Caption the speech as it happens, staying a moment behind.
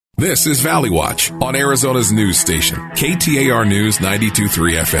This is Valley Watch on Arizona's news station, KTAR News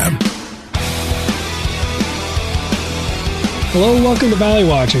 92.3 FM. Hello, welcome to Valley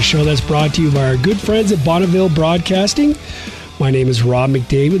Watch, a show that's brought to you by our good friends at Bonneville Broadcasting. My name is Rob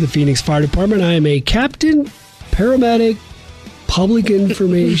Mcdade with the Phoenix Fire Department. I am a captain, paramedic, public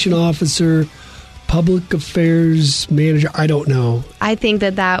information officer, public affairs manager. I don't know. I think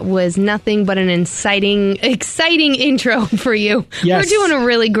that was nothing but an exciting intro for you. Yes. We're doing a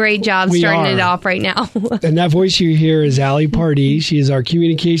really great job starting it off right now. And that voice you hear is Pardi. She is our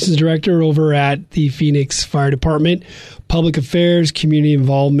communications director over at the Phoenix Fire Department, public affairs, community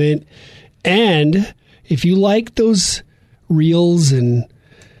involvement. And if you like those reels and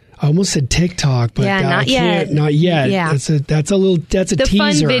I almost said TikTok, but not yet. Yeah. That's a teaser. The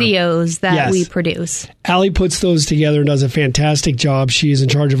fun videos that we produce. Allie puts those together and does a fantastic job. She is in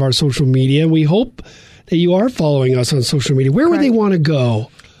charge of our social media. We hope that you are following us on social media. Where would they want to go?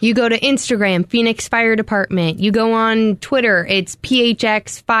 You go to Instagram, Phoenix Fire Department. You go on Twitter, it's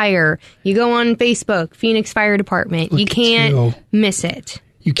PHX Fire. You go on Facebook, Phoenix Fire Department. You can't miss it.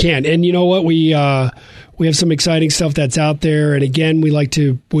 You can't. And you know what? We have some exciting stuff that's out there. And again, we like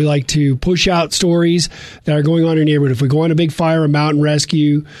to push out stories that are going on in your neighborhood. If we go on a big fire, a mountain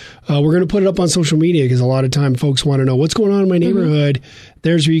rescue, we're going to put it up on social media because a lot of time folks want to know what's going on in my neighborhood. Mm-hmm.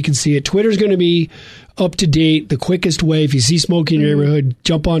 There's where you can see it. Twitter's going to be up to date, the quickest way. If you see smoke in your neighborhood,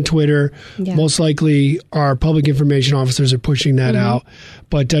 jump on Twitter. Yeah. Most likely our public information officers are pushing that out.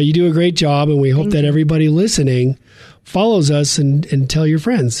 But you do a great job, and we hope that everybody listening follows us and tell your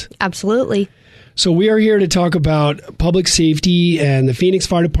friends. Absolutely. So we are here to talk about public safety and the Phoenix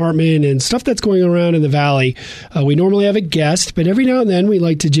Fire Department and stuff that's going around in the Valley. We normally have a guest, but every now and then we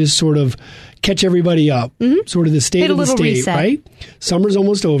like to just sort of catch everybody up, sort of the state of the state, reset. Right? Summer's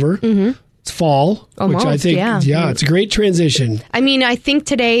almost over. It's fall, almost, which I think, it's a great transition. I mean, I think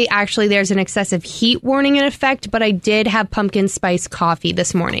today, actually, there's an excessive heat warning in effect, but I did have pumpkin spice coffee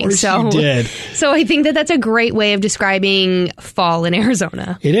this morning. Of course you did. So I think that's a great way of describing fall in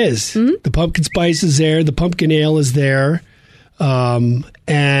Arizona. It is. The pumpkin spice is there. The pumpkin ale is there. And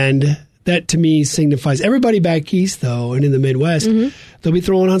that, to me, signifies everybody back east, though, and in the Midwest, they'll be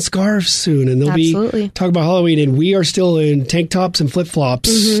throwing on scarves soon, and they'll be talking about Halloween, and we are still in tank tops and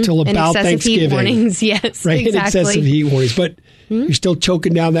flip-flops till about Thanksgiving. Heat warnings, yes, right? Exactly. Excessive heat warnings, but you're still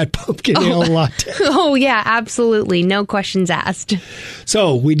choking down that pumpkin ale latte. Oh, yeah, absolutely. No questions asked.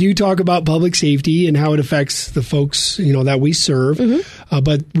 So we do talk about public safety and how it affects the folks, that we serve,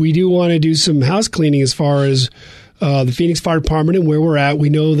 but we do want to do some house cleaning as far as the Phoenix Fire Department and where we're at. We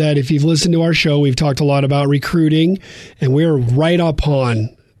know that if you've listened to our show, we've talked a lot about recruiting, and we're right up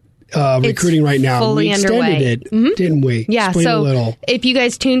on recruiting right now. Fully we extended underway. it, didn't we? Yeah, Explain a little. If you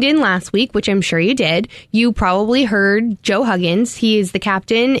guys tuned in last week, which I'm sure you did, you probably heard Joe Huggins. He is the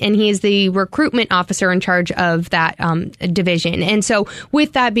captain, and he is the recruitment officer in charge of that division. And so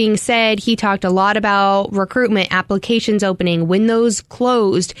with that being said, he talked a lot about recruitment, applications opening, when those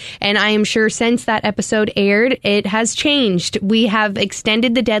closed. And I am sure since that episode aired, it has changed. We have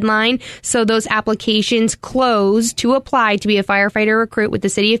extended the deadline, so those applications close to apply to be a firefighter recruit with the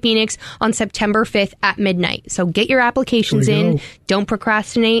City of Phoenix on September 5th at midnight. So get your applications in. Don't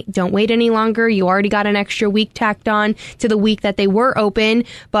procrastinate. Don't wait any longer. You already got an extra week tacked on to the week that they were open.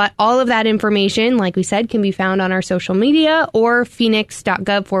 But all of that information, like we said, can be found on our social media or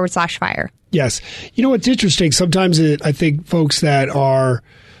phoenix.gov/fire. Yes. You know what's interesting? Sometimes I think folks that are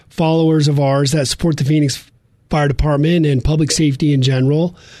followers of ours that support the Phoenix Fire Department and public safety in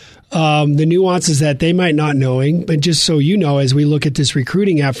general, the nuances that they might not knowing, but just so you know, as we look at this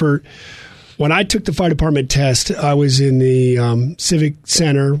recruiting effort, when I took the fire department test, I was in the Civic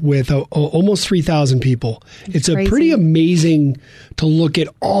Center with almost 3,000 people. It's crazy. A pretty amazing to look at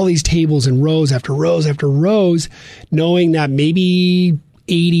all these tables and rows after rows after rows, knowing that maybe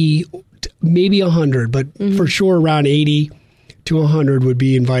 80, maybe 100, but for sure around 80 to 100 would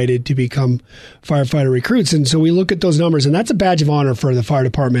be invited to become firefighter recruits. And so we look at those numbers, and that's a badge of honor for the fire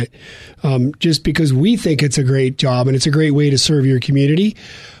department, just because we think it's a great job and it's a great way to serve your community.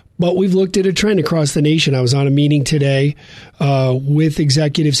 But we've looked at a trend across the nation. I was on a meeting today with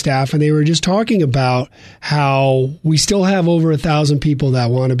executive staff, and they were just talking about how we still have over 1,000 people that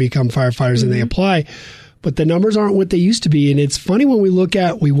want to become firefighters and they apply. But the numbers aren't what they used to be. And it's funny when we look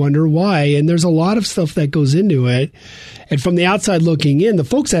at, we wonder why. And there's a lot of stuff that goes into it. And from the outside looking in, the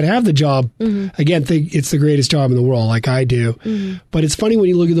folks that have the job, again, think it's the greatest job in the world, like I do. But it's funny when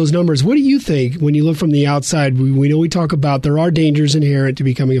you look at those numbers. What do you think when you look from the outside? We know we talk about there are dangers inherent to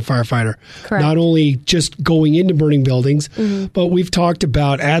becoming a firefighter. Correct. Not only just going into burning buildings, but we've talked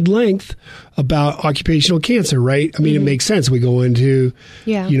about at length about occupational cancer, right? I mean, it makes sense. We go into,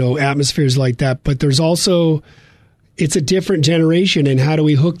 atmospheres like that, but there's also, it's a different generation, and how do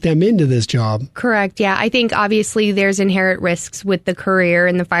we hook them into this job? Correct. Yeah. I think obviously there's inherent risks with the career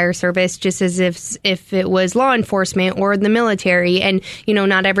in the fire service, just as if it was law enforcement or the military. And,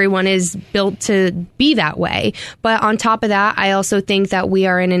 not everyone is built to be that way. But on top of that, I also think that we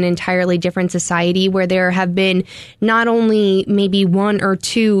are in an entirely different society where there have been not only maybe one or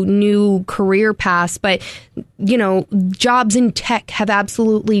two new career paths, but jobs in tech have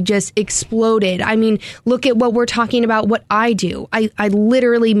absolutely just exploded. I mean, look at what we're talking about, what I do. I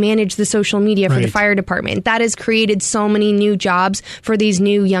literally manage the social media for the fire department. That has created so many new jobs for these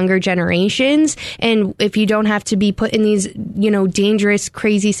new younger generations. And if you don't have to be put in these, dangerous,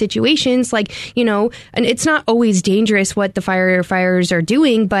 crazy situations, and it's not always dangerous what the firefighters are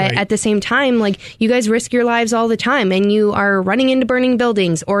doing, but at the same time, you guys risk your lives all the time, and you are running into burning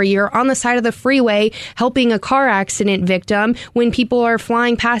buildings, or you're on the side of the freeway helping a car accident victim when people are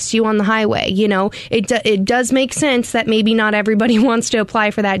flying past you on the highway. It does make sense that maybe not everybody wants to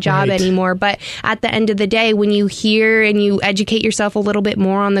apply for that job anymore. But at the end of the day, when you hear and you educate yourself a little bit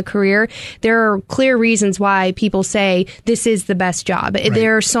more on the career, there are clear reasons why people say this is the best job.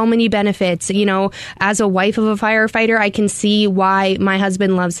 There are so many benefits. As a wife of a firefighter, I can see why my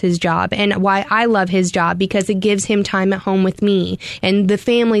husband loves his job and why I love his job, because it gives him time at home with me and the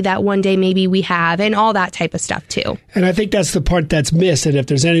family that one day maybe we have, and all that type of stuff too. And I think that's the part that's missed. And if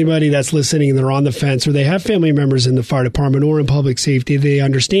there's anybody that's listening and they're on the fence, or they have family members in the fire department or in public safety, they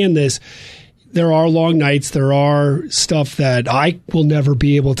understand this. There are long nights. There are stuff that I will never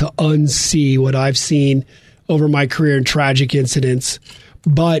be able to unsee what I've seen over my career in tragic incidents.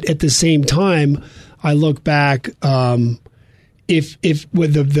 But at the same time, I look back, if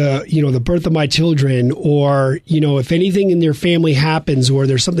with the birth of my children, or, if anything in their family happens or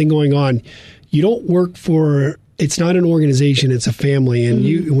there's something going on, you don't work for, it's not an organization, it's a family.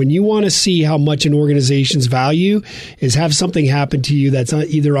 And when you want to see how much an organization's value is, have something happen to you that's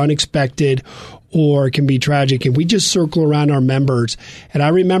either unexpected or can be tragic. And we just circle around our members. And I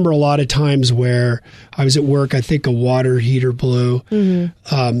remember a lot of times where I was at work, I think a water heater blew.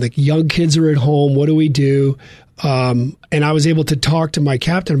 The young kids are at home. What do we do? And I was able to talk to my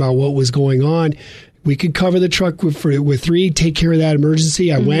captain about what was going on. We could cover the truck with 3, take care of that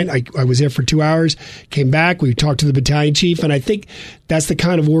emergency. I went, I was there for 2 hours, came back, we talked to the battalion chief, and I think that's the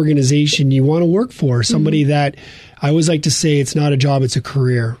kind of organization you want to work for. Somebody that, I always like to say, it's not a job, it's a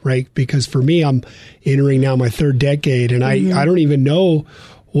career, right? Because for me, I'm entering now my 3rd decade, and I don't even know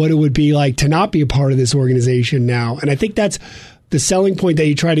what it would be like to not be a part of this organization now. And I think that's the selling point that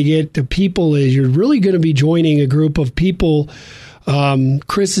you try to get to people, is you're really going to be joining a group of people,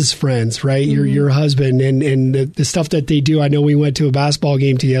 Chris's friends, right? Your husband and the stuff that they do. I know we went to a basketball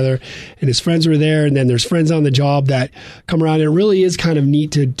game together and his friends were there, and then there's friends on the job that come around. It really is kind of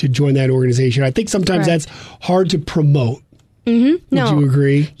neat to join that organization. I think sometimes that's hard to promote. Would you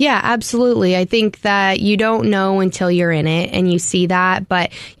agree? Yeah, absolutely. I think that you don't know until you're in it and you see that.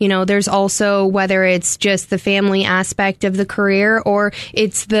 But, there's also, whether it's just the family aspect of the career or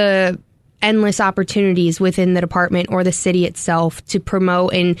it's the endless opportunities within the department or the city itself to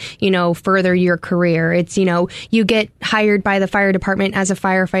promote and, further your career. It's, you get hired by the fire department as a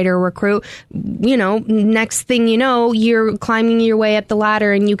firefighter recruit, next thing you know, you're climbing your way up the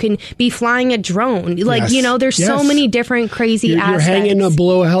ladder and you can be flying a drone. There's so many different crazy aspects. You're hanging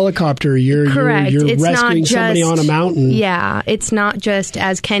below a helicopter. You're rescuing somebody on a mountain. Yeah. It's not just,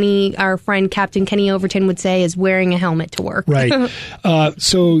 as Kenny, our friend Captain Kenny Overton would say, is wearing a helmet to work. Right.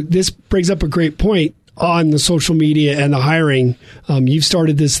 So this brings up a great point on the social media and the hiring. You've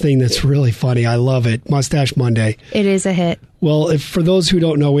started this thing that's really funny. I love it. Mustache Monday. It is a hit. Well, for those who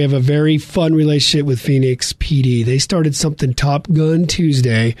don't know, we have a very fun relationship with Phoenix PD. They started something Top Gun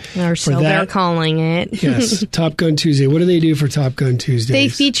Tuesday. Or so they're calling it. Yes, Top Gun Tuesday. What do they do for Top Gun Tuesdays? They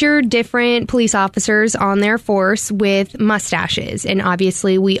feature different police officers on their force with mustaches. And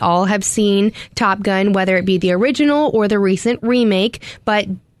obviously, we all have seen Top Gun, whether it be the original or the recent remake. But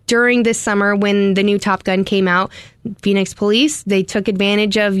during this summer, when the new Top Gun came out, Phoenix Police, they took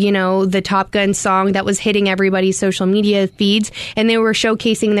advantage of, the Top Gun song that was hitting everybody's social media feeds, and they were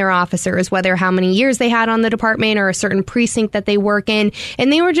showcasing their officers, whether how many years they had on the department or a certain precinct that they work in,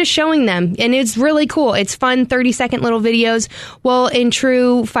 and they were just showing them, and it's really cool. It's fun, 30-second little videos. Well, in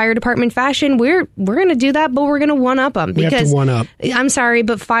true fire department fashion, we're going to do that, but we're going to one-up them. We have to one-up. I'm sorry,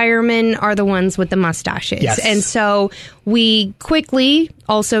 but firemen are the ones with the mustaches. Yes. And so we quickly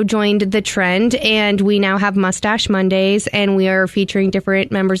also joined the trend, and we now have Mustache Mondays, and we are featuring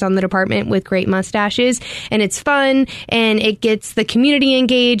different members on the department with great mustaches, and it's fun, and it gets the community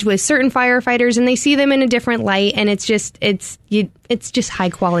engaged with certain firefighters, and they see them in a different light, and it's just high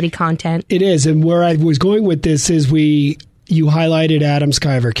quality content. It is, and where I was going with this is you highlighted Adam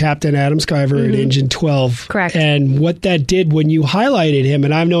Skyver, Captain Adam Skyver in Engine 12. Correct. And what that did when you highlighted him,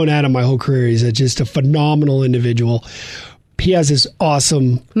 and I've known Adam my whole career, he's just a phenomenal individual. He has this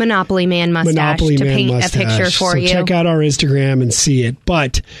awesome Monopoly Man mustache to paint a picture for you. So check out our Instagram and see it.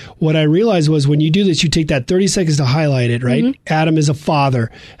 But what I realized was when you do this, you take that 30 seconds to highlight it, right? Mm-hmm. Adam is a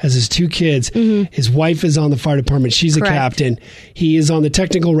father, has his 2 kids. Mm-hmm. His wife is on the fire department. She's a captain. He is on the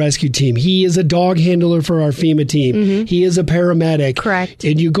technical rescue team. He is a dog handler for our FEMA team. Mm-hmm. He is a paramedic. Correct.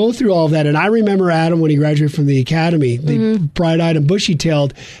 And you go through all of that. And I remember Adam when he graduated from the academy, the bright-eyed and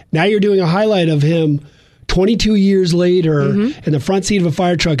bushy-tailed. Now you're doing a highlight of him 22 years later in the front seat of a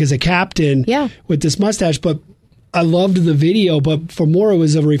fire truck as a captain with this mustache. But I loved the video, but for more, it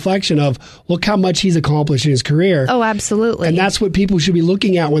was a reflection of look how much he's accomplished in his career. Oh, absolutely. And that's what people should be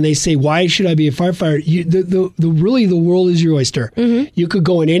looking at when they say, why should I be a firefighter? Really, the world is your oyster. Mm-hmm. You could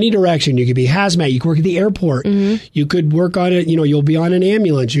go in any direction. You could be hazmat. You could work at the airport. Mm-hmm. You could work on it. You'll be on an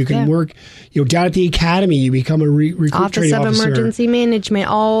ambulance. You can work, down at the academy. You become a recruit training officer. Office of Emergency Management,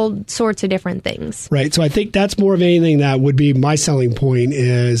 all sorts of different things. Right. So I think that's more of anything that would be my selling point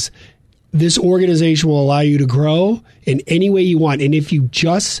is this organization will allow you to grow in any way you want. And if you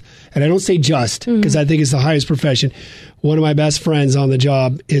and I don't say just, because I think it's the highest profession. One of my best friends on the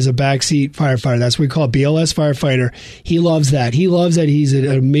job is a backseat firefighter. That's what we call BLS firefighter. He loves that. He loves that he's an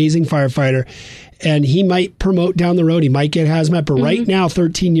amazing firefighter. And he might promote down the road. He might get hazmat. But right now,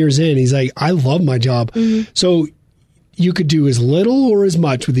 13 years in, he's like, I love my job. So you could do as little or as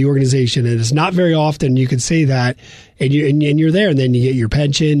much with the organization, and it's not very often you could say that, and you're there, and then you get your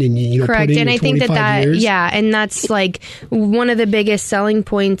pension, and you correct. Put in and your I think that years. And that's like one of the biggest selling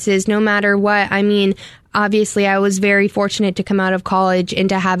points is no matter what. I mean, obviously, I was very fortunate to come out of college and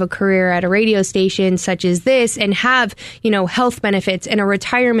to have a career at a radio station such as this and have, health benefits and a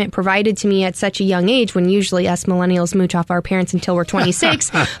retirement provided to me at such a young age when usually us millennials mooch off our parents until we're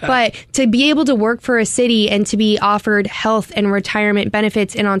 26. But to be able to work for a city and to be offered health and retirement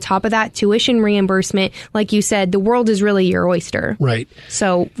benefits and on top of that, tuition reimbursement, like you said, the world is really your oyster. Right.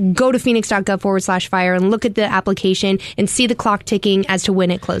 So go to phoenix.gov/fire and look at the application and see the clock ticking as to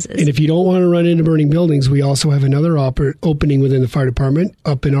when it closes. And if you don't want to run into burning buildings, we also have another opening within the fire department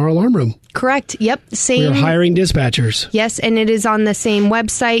up in our alarm room. Correct. Yep. Same. We're hiring dispatchers. Yes, and it is on the same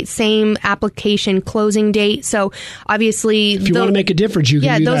website, same application closing date. So obviously, if you want to make a difference, you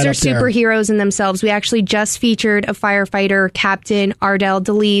can do that. Yeah, those are superheroes in themselves. We actually just featured a firefighter, Captain Ardell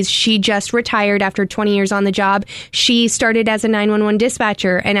DeLees. She just retired after 20 years on the job. She started as a 911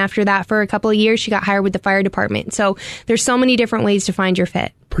 dispatcher, and after that, for a couple of years, she got hired with the fire department. So there's so many different ways to find your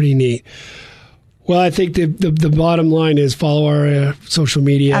fit. Pretty neat. Well, I think the bottom line is follow our social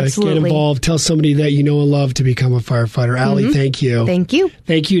media, Absolutely. Get involved, tell somebody that you know and love to become a firefighter. Allie, thank you. Thank you.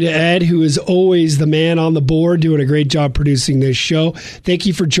 Thank you to Ed, who is always the man on the board, doing a great job producing this show. Thank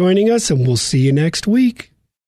you for joining us, and we'll see you next week.